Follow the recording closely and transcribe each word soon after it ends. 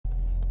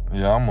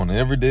Yeah, I'm on an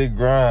everyday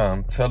grind.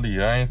 I'm telling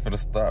you, I ain't finna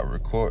stop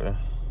recording.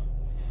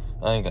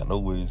 I ain't got no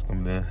ways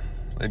coming in.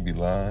 They be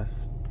lying.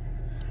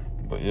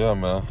 But yeah,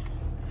 man.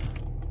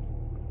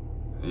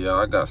 Yeah,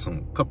 I got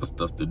some couple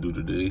stuff to do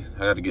today.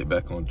 I had to get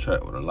back on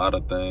track with a lot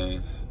of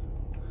things.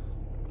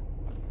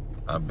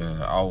 I've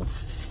been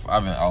off, I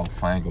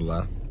ain't gonna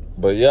lie.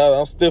 But yeah,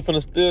 I'm still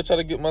finna try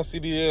to get my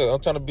CDL. I'm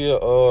trying to be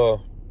a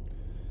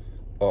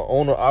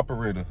owner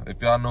operator.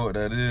 If y'all know what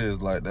that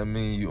is, like that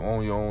means you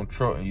own your own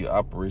truck and you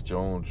operate your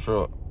own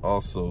truck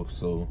also.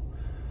 So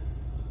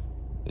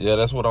yeah,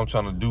 that's what I'm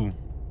trying to do.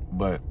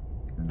 But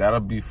that'll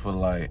be for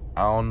like,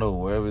 I don't know,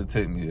 wherever it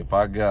take me. If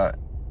I got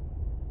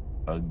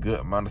a good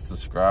amount of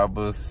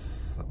subscribers,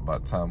 by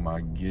the time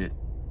I get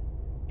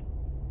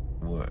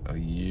what, a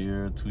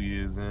year, 2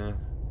 years in,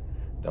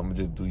 I'm gonna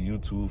just do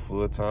YouTube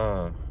full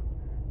time.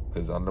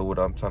 Cause I know what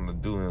I'm trying to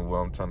do and what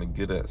I'm trying to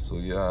get at. So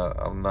yeah,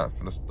 I'm not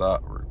finna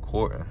stop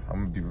recording.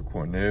 I'm gonna be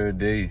recording every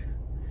day.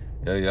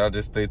 Yeah, y'all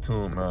just stay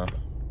tuned, man.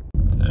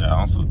 Yeah,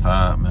 I'm so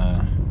tired,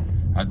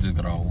 man. I just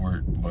got off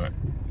work, but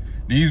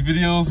these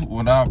videos,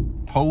 when I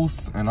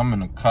post and I'm in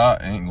the car,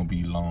 it ain't gonna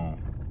be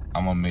long.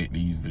 I'm gonna make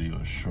these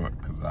videos short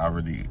cause I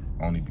really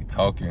only be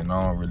talking.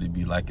 I don't really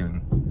be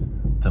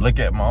liking to look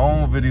at my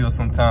own videos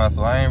sometimes.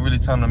 So I ain't really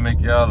trying to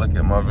make y'all look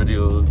at my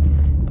videos.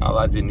 All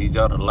I just need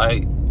y'all to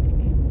like,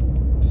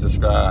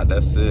 subscribe,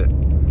 that's it.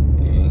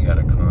 You ain't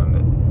gotta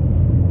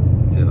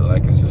comment. Just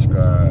like and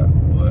subscribe.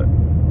 But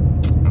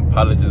I'm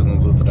probably just gonna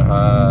go to the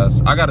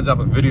highs. I gotta drop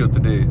a video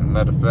today.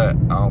 Matter of fact,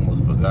 I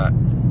almost forgot.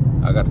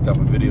 I gotta drop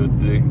a video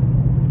today.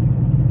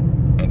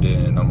 And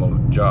then I'm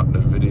gonna drop the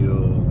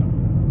video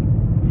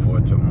for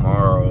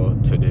tomorrow,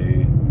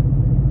 today.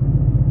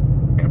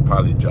 And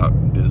probably drop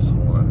this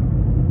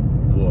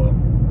one. Well,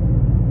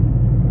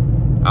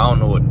 I don't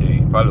know what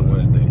day, probably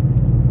Wednesday.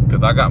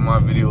 Cause I got my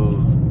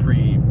videos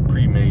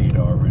pre-made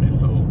already,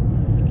 so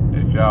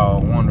if y'all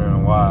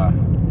wondering why,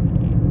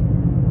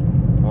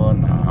 well,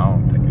 nah, I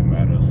don't think it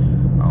matters.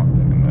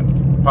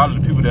 Probably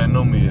the people that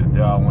know me, if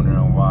y'all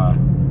wondering why,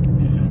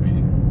 you feel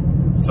me,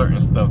 certain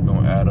stuff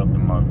don't add up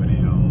in my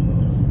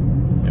videos,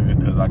 and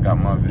because I got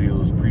my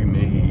videos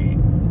pre-made,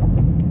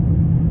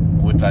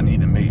 which I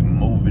need to make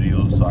more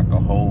videos so I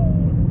can hold,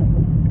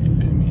 you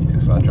feel me,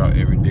 since I drop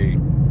every day,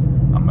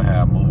 I'm gonna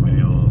have more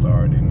videos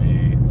already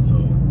made,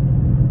 so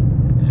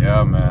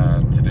yeah,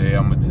 man, today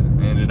I'm gonna just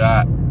end it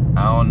out.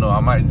 I don't know, I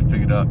might just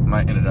pick it up,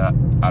 might end it out,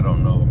 I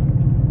don't know.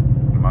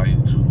 My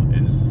YouTube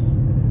is,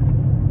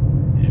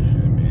 you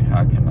feel me,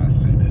 how can I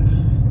say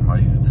this? My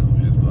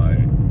YouTube is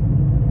like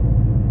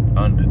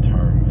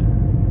undetermined.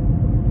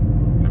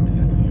 Let me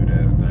just leave it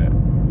as that.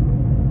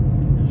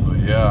 So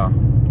yeah,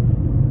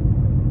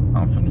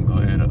 I'm finna go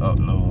ahead and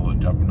upload,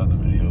 drop another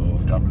video,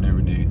 I'm dropping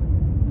every day.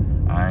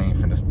 I ain't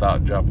finna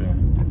stop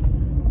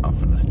dropping. I'm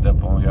finna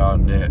step on y'all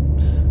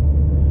necks.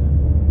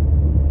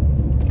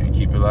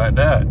 Keep it like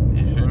that,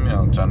 you feel me?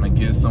 I'm trying to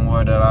get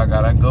somewhere that I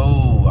gotta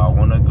go. I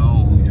wanna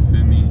go, you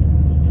feel me?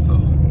 So,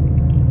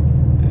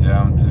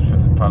 yeah, I'm just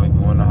finna probably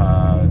go in the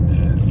hive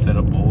and set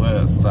up a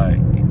website.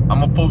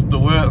 I'm gonna post the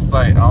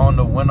website. I don't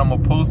know when I'm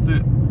gonna post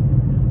it,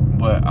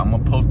 but I'm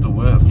gonna post the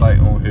website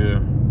on here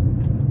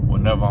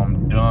whenever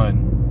I'm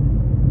done.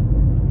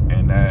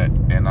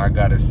 And I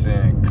got it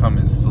saying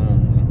coming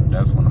soon.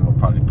 That's when I'm gonna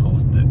probably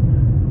post it.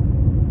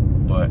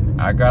 But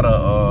I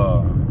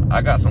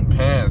got some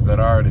pants that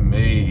I already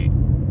made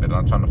that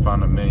I'm trying to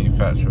find a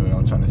manufacturer.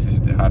 I'm trying to see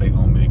how they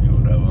gonna make it or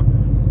whatever.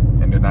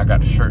 And then I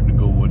got the shirt to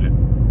go with it.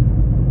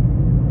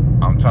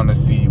 I'm trying to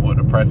see what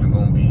the pricing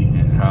gonna be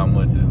and how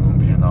much it's gonna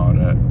be and all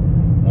that.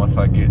 Once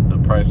I get the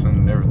pricing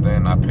and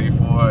everything, I pay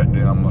for it,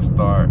 then I'm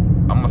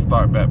gonna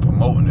start back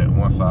promoting it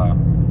once I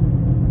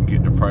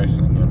get the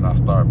pricing and I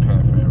start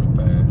paying for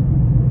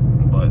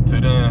everything. But till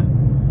then,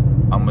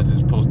 I'm gonna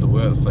just post the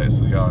website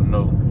so y'all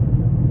know.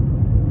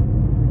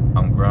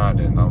 I'm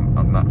grinding,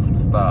 I'm not finna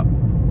stop.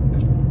 You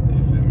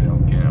feel me?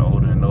 I'm getting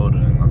older and older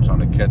and I'm trying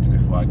to catch it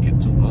before I get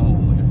too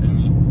old, you feel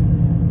me?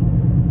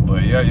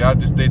 But yeah, y'all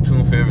just stay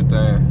tuned for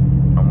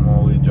everything. I'm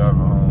always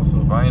driving home, so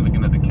if I ain't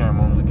looking at the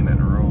camera, I'm looking at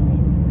the road.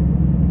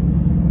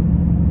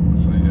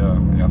 So yeah,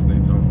 y'all stay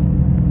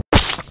tuned.